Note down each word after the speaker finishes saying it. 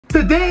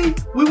Today,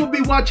 we will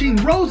be watching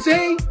Rose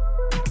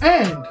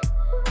and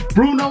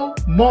Bruno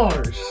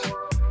Mars.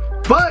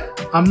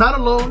 But I'm not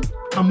alone.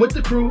 I'm with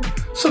the crew.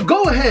 So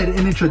go ahead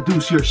and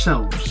introduce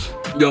yourselves.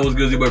 Yo, what's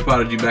good? It's your boy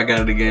Prodigy back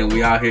at it again.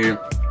 We out here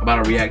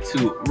about to react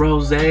to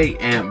Rose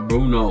and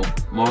Bruno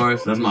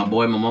Mars. That's my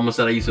boy. My mama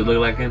said I used to look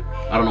like him.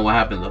 I don't know what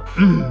happened though.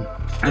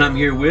 And I'm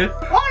here with...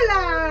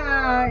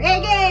 Hola,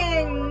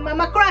 again,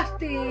 Mama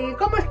Krusty.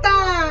 ¿Cómo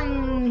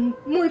están?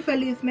 Muy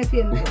feliz me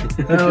siento.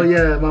 Hell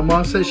yeah, my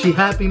mom says she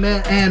happy,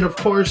 man. And of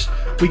course,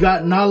 we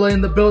got Nala in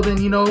the building.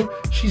 You know,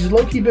 she's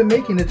low-key been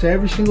making it to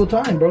every single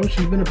time, bro.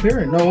 She's been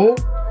appearing. No,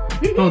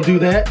 don't do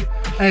that.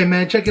 Hey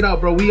man, check it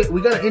out, bro. We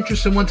got an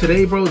interesting one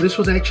today, bro. This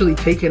was actually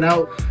taken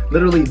out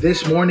literally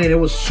this morning. It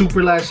was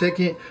super last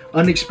second,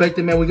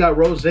 unexpected, man. We got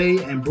Rose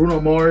and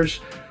Bruno Mars.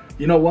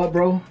 You know what,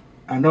 bro?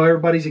 I know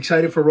everybody's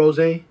excited for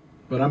Rose,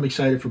 but I'm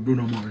excited for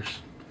Bruno Mars.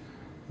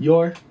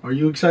 Are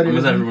you excited? I'm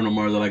excited for Bruno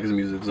Mars. I like his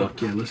music, so.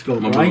 Yeah, let's go,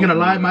 bro. I ain't gonna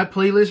lie, my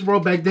playlist,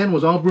 bro, back then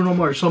was all Bruno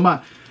Mars. So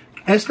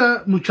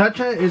esta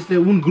muchacha es de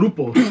un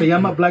grupo, se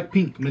llama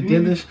BLACKPINK, ¿me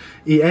entiendes?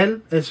 Y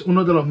él es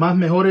uno de los más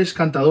mejores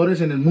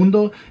cantadores en el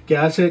mundo que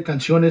hace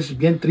canciones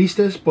bien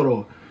tristes,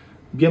 pero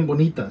bien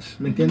bonitas,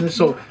 ¿me entiendes?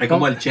 So, es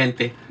como el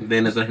Chente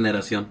de nuestra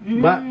generación.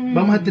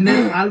 Vamos a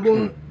tener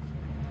algo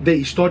de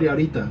historia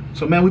ahorita.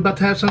 So man, we about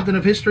to have something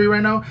of history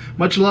right now.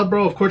 Much love,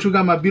 bro. Of course, we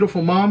got my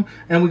beautiful mom,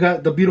 and we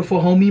got the beautiful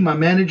homie, my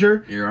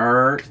manager.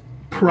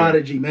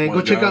 Prodigy, man.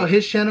 Go check out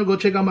his channel. Go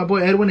check out my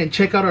boy Edwin, and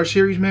check out our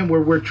series, man,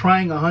 where we're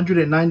trying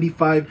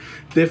 195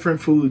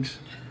 different foods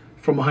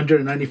from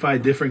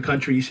 195 different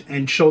countries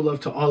and show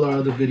love to all our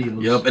other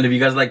videos. Yep, and if you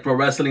guys like pro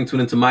wrestling,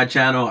 tune into my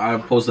channel. I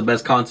post the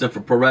best content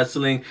for pro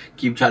wrestling.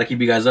 Try to keep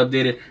you guys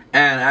updated.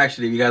 And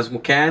actually, if you guys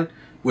can,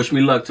 wish me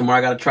luck. Tomorrow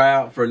I got a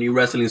tryout for a new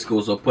wrestling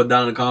school. So put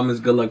down in the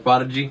comments, good luck,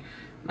 Prodigy.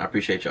 And I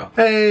appreciate y'all.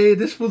 Hey,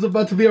 this fool's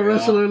about to be a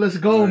wrestler. Let's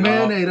go,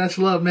 man. Hey, that's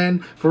love,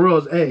 man. For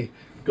real. Hey,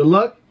 good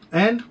luck.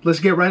 And let's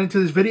get right into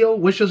this video.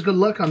 Wish us good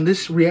luck on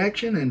this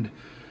reaction. And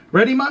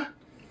ready, ma?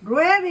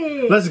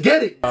 Ready. Let's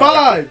get it.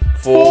 5,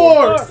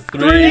 4,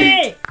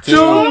 3, 2,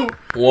 1.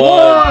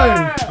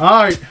 All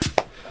right.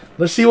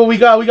 Let's see what we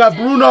got. We got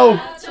Bruno.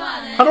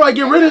 How do I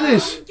get rid of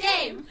this?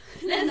 Game.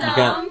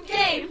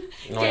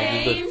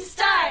 Game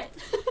start.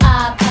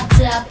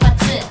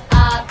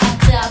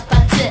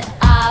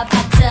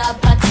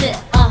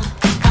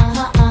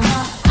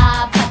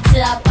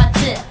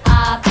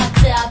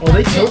 Oh,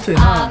 they tilted,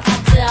 huh?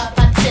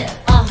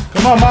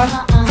 Come on, ma.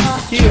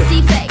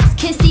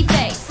 Kissy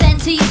face,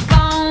 sent to your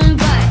phone,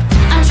 but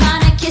I'm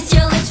trying to kiss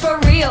your lips for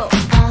real.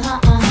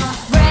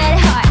 Red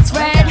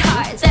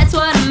hearts, that's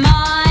what I'm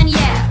on,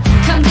 yeah.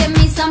 Come give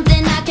me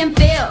something I can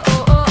feel.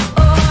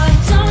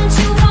 Don't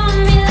you want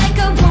me like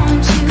I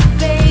want you,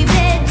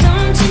 baby?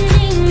 Don't you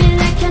need me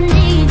like I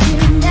need you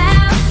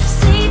now?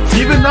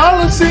 Even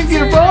Nala's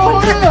singing,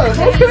 bro. Yeah,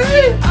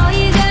 okay. All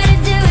you gotta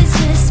do is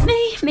just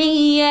meet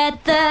me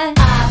at the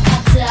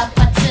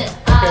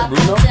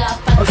Bruno.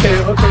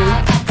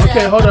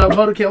 Okay, hold up,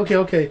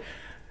 okay.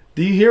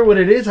 Do you hear what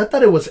it is? I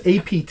thought it was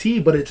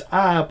APT, but it's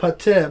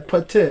APT.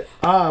 Okay.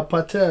 I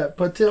thought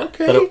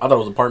it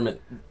was apartment.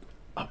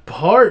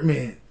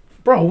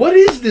 Bro, what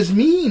does this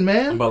mean,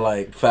 man? But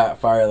like fat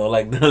fire though,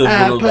 like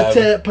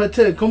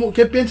APT.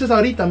 ¿Qué piensas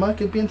ahorita, ma?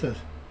 ¿Qué piensas?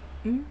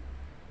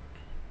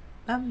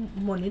 Está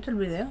bonito el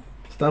video.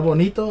 Está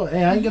bonito.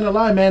 Hey, I ain't gonna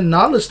lie, man.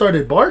 Nala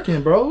started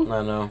barking, bro.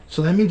 I know.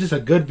 So that means it's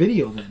a good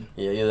video then.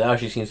 Yeah, now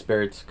she's seen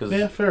spirits because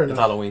fair enough. It's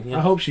Halloween. Yeah.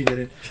 I hope she did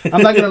it.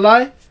 I'm not gonna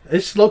lie.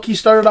 It's low-key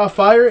started off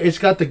fire. It's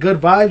got the good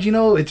vibes, you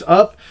know. It's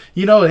up.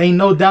 You know, ain't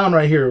no down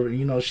right here.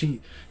 You know, she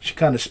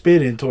kind of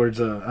spitting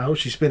towards, I hope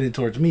she's spitting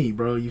towards me,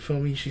 bro. You feel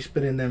me? She's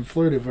spitting them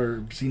flirty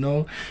verbs, you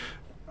know.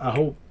 I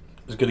hope.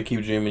 It's good to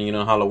keep dreaming, you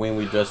know. Halloween,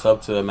 we dress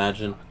up to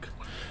imagine.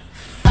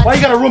 Why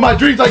you gotta ruin my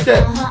dreams like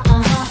that?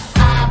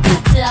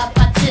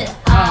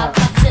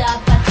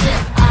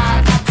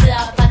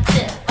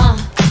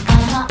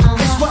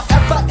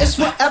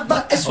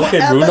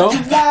 Okay, Bruno.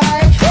 Turn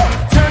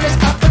this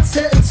APT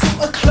into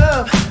a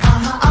club.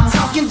 I'm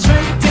talking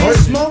drink,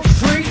 dance, smoke,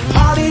 free,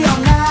 party all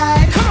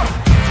night.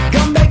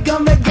 Come back,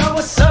 go,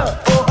 what's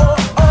up?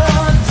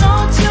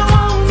 Don't you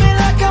want me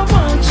like I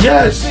want you,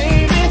 yes,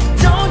 baby?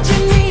 Don't you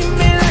need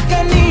me like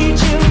I need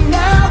you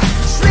now?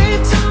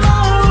 Sleep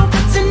tomorrow,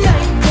 but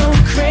tonight go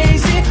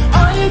crazy.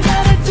 All you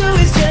gotta do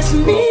is just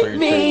meet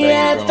me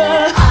at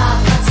the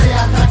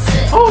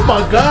oh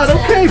my God,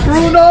 okay,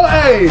 Bruno.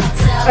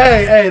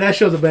 Hey, that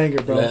show's a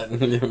banger, bro.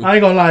 I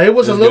ain't gonna lie. It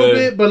was a little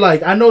bit, but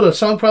like, I know the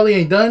song probably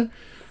ain't done.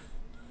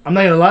 I'm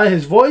not gonna lie,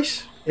 his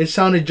voice, it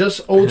sounded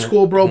just old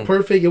school, bro.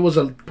 Perfect. It was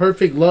a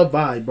perfect love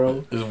vibe,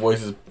 bro. His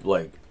voice is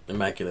like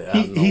immaculate.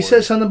 He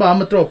said something about, I'm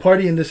gonna throw a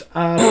party in this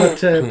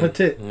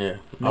APT. Yeah.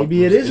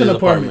 Maybe it is an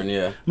apartment.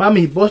 Yeah.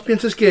 Mami, ¿vos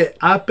piensas que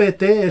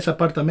APT es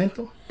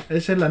apartamento?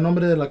 Ese es el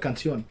nombre de la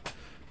canción.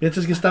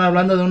 ¿Piensas que están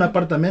hablando de un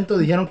apartamento?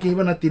 Dijeron que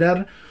iban a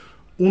tirar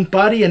un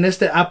party en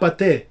este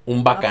APT.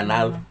 Un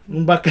bacanal.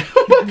 Un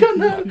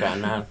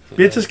bacanal.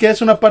 ¿Piensas que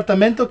es un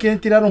apartamento? ¿Quieren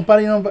tirar un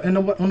party en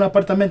un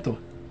apartamento?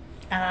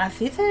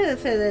 Así se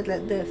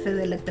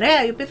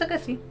deletrea, yo pienso que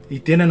sí. Y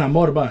tienen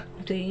amor, va.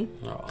 Sí.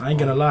 I ain't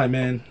gonna lie,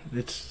 man.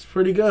 It's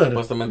pretty good.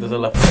 Supuestamente esa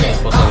es la esposa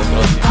de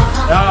Krusty.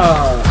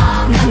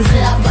 Ah. He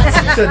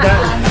said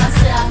that.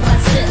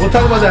 We'll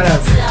talk about that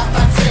after.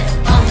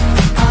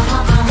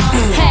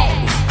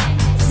 Hey,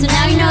 so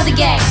now you know the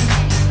game.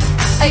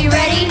 Are you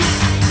ready?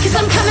 Cause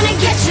I'm coming to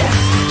get you.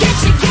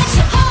 Get you, get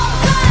you.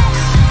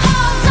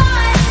 Hold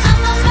on,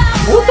 I'm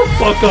about. What the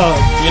fuck up?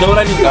 You know what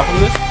I just got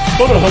from this?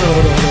 Hold on.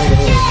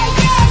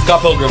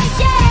 Scott Pilgrim.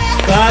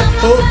 Scott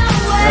Pilgrim.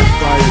 That's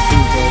fire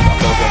too, bro.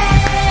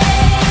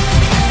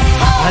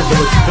 I had to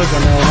look quick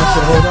on that one. I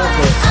said, hold on,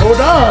 but hold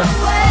on.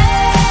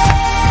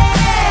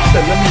 I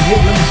said, let me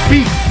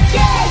speak.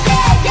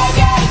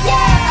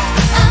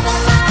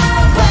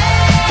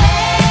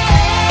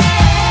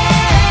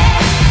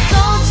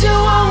 Don't you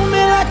want me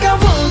like I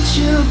want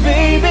you,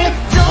 baby?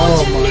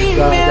 Don't you need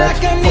God, me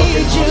that's like I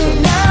need you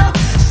fucking now?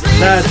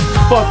 That's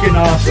fucking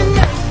awesome.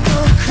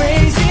 Go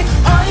crazy.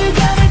 All you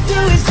gotta do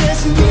is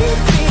just meet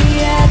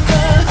me at the.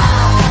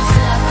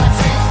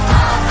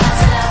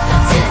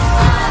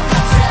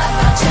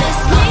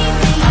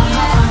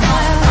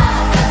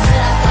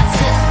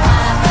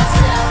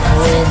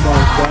 Oh my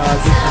God,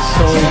 this is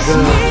so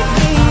good.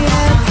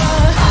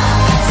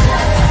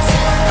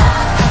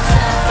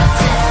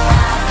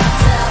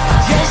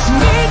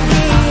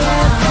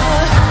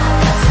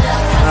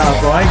 Nah,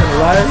 bro, I ain't gonna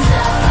lie.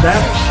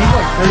 That she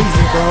went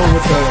crazy, bro,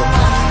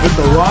 with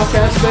the rock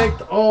aspect.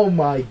 Oh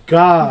my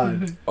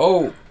God.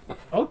 Oh.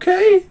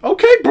 Okay,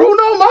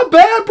 Bruno, my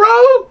bad,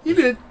 bro. You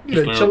did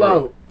chill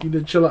out. You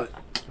did chill out.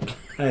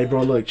 Hey,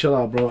 bro, look, chill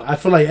out, bro. I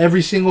feel like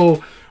every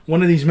single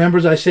one of these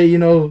members, I say, you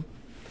know,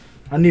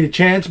 I need a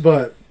chance,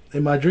 but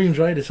in my dreams,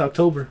 right? It's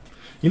October.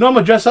 You know, I'm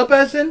gonna dress up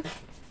as in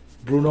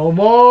Bruno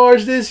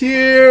Mars this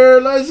year.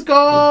 Let's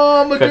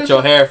go. Cut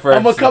your hair first.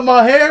 I'm gonna cut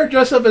my hair,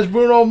 dress up as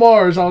Bruno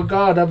Mars. Oh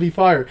God, that'd be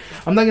fire.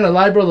 I'm not gonna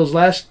lie, bro. Those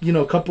last, you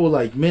know, couple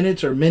like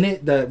minute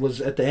that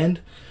was at the end,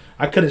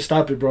 I couldn't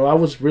stop it, bro. I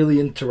was really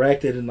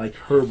interacted in like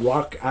her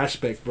rock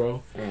aspect,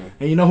 bro.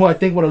 And you know who I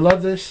think would have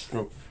loved this?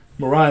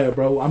 Mariah,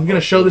 bro. I'm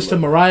gonna show this to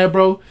Mariah,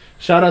 bro.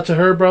 Shout out to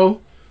her,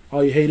 bro.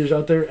 All you haters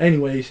out there.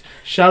 Anyways,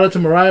 shout out to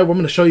Mariah. We're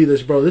gonna show you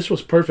this, bro. This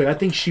was perfect. I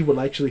think she would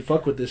actually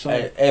fuck with this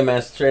song. Hey,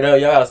 man, straight up,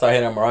 y'all gotta start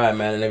hating on Mariah,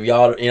 man. And if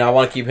y'all, you know, I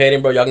want to keep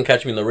hating, bro, y'all can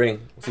catch me in the ring.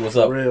 See what's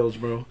up. Rails,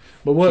 bro.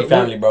 But what? She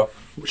family, bro.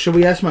 Should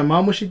we ask my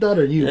mom what she thought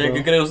or you, bro?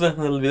 ¿Qué crees usted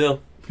en el video?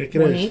 ¿Qué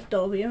crees?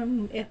 Bonito,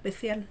 bien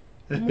especial.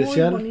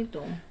 Especial. Muy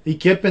bonito. ¿Y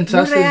qué Muy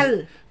pensaste?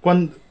 real.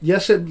 Cuando,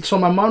 so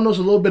my mom knows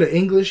a little bit of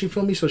English, you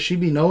feel me? So she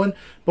be knowing.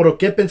 Pero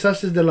 ¿qué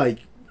pensaste de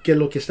like que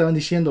lo que estaban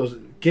diciendo?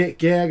 ¿Qué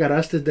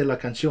agarraste de la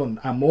canción?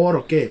 ¿Amor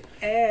o qué?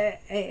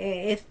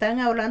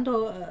 Están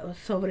hablando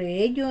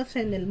sobre ellos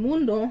en el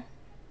mundo,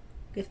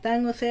 que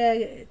están, o sea,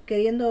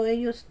 queriendo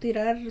ellos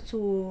tirar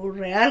su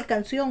real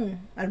canción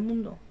al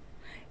mundo.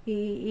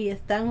 Y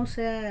están, o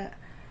sea,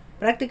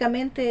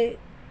 prácticamente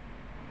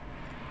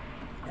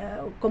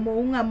como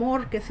un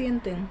amor que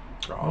sienten.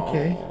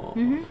 Okay.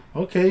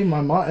 Okay,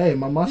 my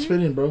mom's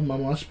spitting, bro. My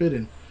mom's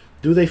spitting.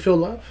 Do they feel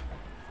love?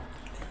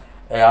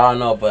 Hey, I don't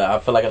know, but I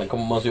feel like in a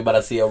couple months we about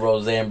to see a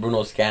Rose and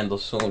Bruno scandal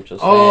soon.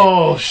 Just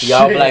oh, shit.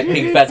 Y'all shit.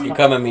 BLACKPINK fans can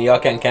come at me. Y'all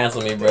can't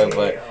cancel me, bro.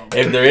 But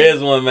if there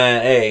is one,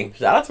 man, hey,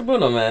 shout out to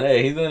Bruno, man.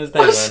 Hey, he's doing his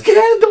thing, A man.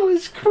 scandal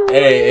is crazy.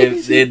 Hey,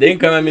 if they can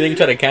come at me, they can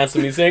try to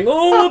cancel me saying,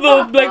 oh,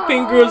 the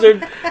BLACKPINK girls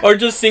are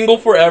just single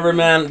forever,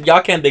 man.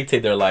 Y'all can't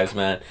dictate their lives,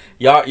 man.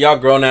 Y'all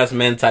grown-ass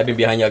men typing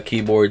behind your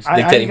keyboards,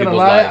 dictating people's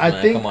lives,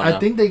 man. Come on now. I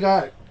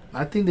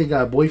think they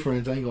got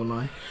boyfriends, I ain't gonna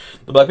lie.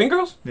 The BLACKPINK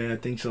girls? Yeah, I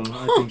think so.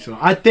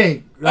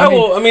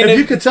 I mean, if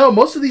you could tell,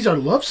 most of these are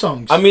love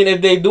songs. I mean,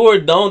 if they do or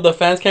don't, the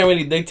fans can't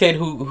really dictate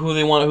who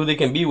they want, who they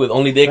can be with.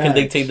 Only they can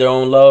dictate their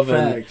own love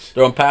and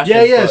their own passion.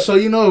 Yeah. So,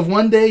 you know, if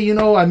one day, you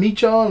know, I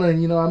meet y'all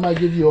and, you know, I might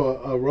give you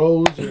a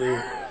rose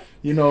or,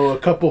 you know, a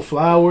couple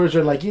flowers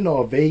or, like, you know,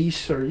 a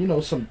vase or, you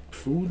know, some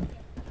food.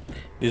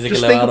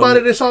 Just think about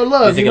it, it's all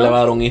love. Dice que le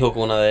va a dar un hijo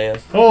con una de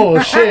ellas. Oh,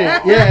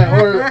 shit.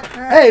 Yeah. Or,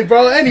 hey,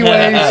 bro, anyways.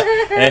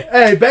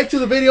 Hey, back to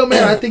the video,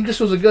 man. I think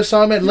this was a good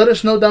song, man. Let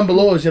us know down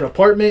below. Is it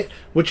apartment?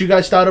 What you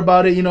guys thought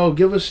about it? You know,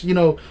 give us, you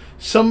know,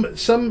 some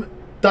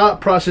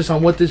thought process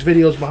on what this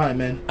video is behind,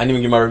 man. I didn't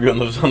even give my review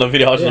on the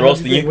video. I was just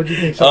roasting you. What do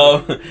you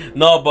think?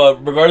 No,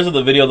 but regardless of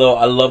the video, though,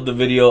 I love the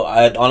video.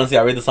 Honestly,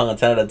 I rate the song a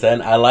 10 out of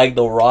 10. I like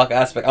the rock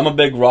aspect. I'm a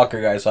big rocker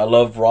guy, so I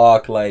love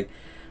rock. Like,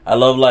 I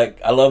love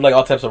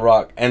all types of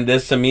rock. And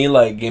this to me,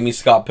 like, gave me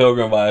Scott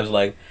Pilgrim vibes,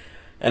 like.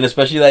 And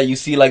especially that you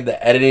see, like,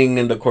 the editing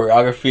and the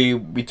choreography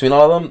between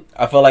all of them.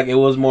 I felt like it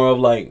was more of,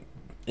 like...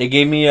 It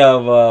gave me a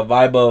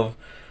vibe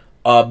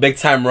of Big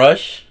Time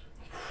Rush.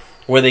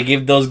 Where they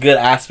give those good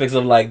aspects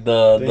of, like,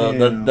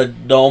 the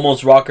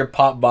almost rocker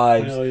pop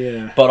vibes. Hell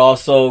yeah. But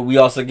also, we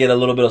also get a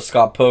little bit of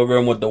Scott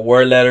Pilgrim with the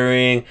word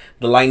lettering,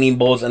 the lightning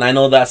bolts. And I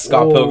know that's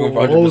Scott Pilgrim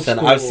for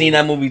 100%. I've seen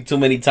that movie too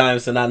many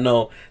times to not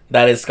know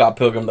that is Scott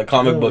Pilgrim, the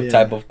comic book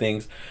type of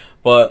things.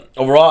 But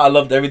overall, I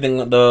loved everything.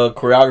 The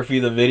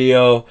choreography, the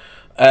video...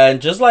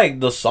 And just like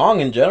the song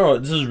in general,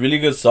 this is a really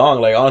good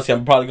song. Like honestly,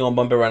 I'm probably gonna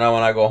bump it right now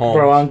when I go home.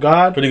 Bro, on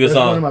God, pretty good that's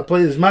song. One of my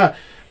playlists.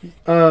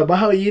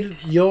 Vas a oír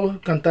yo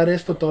cantar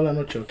esto toda la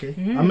noche, okay?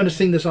 I'm gonna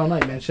sing this all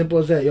night, man. Simple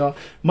as that, y'all.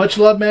 Much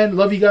love, man.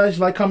 Love you guys.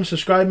 Like, comment,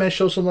 subscribe, man.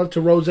 Show some love to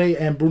Rose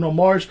and Bruno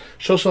Mars.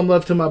 Show some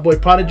love to my boy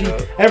Prodigy.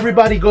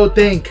 Everybody go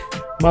thank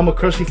Mama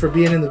Krusty for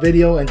being in the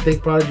video, and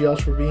thank Prodigy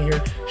also for being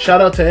here. Shout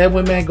out to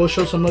Edwin, man. Go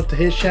show some love to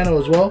his channel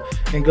as well.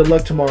 And good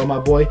luck tomorrow, my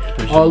boy.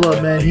 All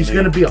love, man. He's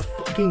gonna be a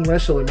fucking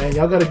wrestler, man.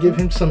 Y'all gotta give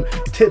him some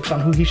tips on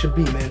who he should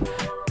be, man.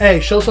 Hey,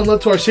 show some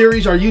love to our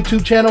series, our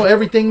YouTube channel,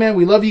 everything, man.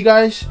 We love you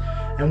guys.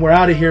 And we're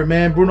out of here,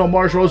 man. Bruno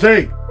Mars, Rose.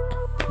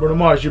 Bruno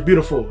Mars, you're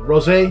beautiful.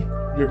 Rose,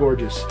 you're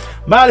gorgeous.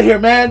 I'm out of here,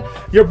 man.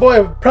 Your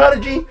boy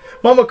Prodigy,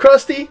 Mama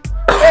Krusty,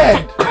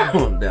 and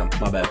damn,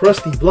 my bad.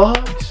 Krusty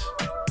Vlogs.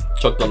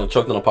 Choked on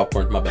the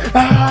popcorn, my bad.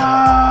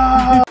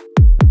 Ah!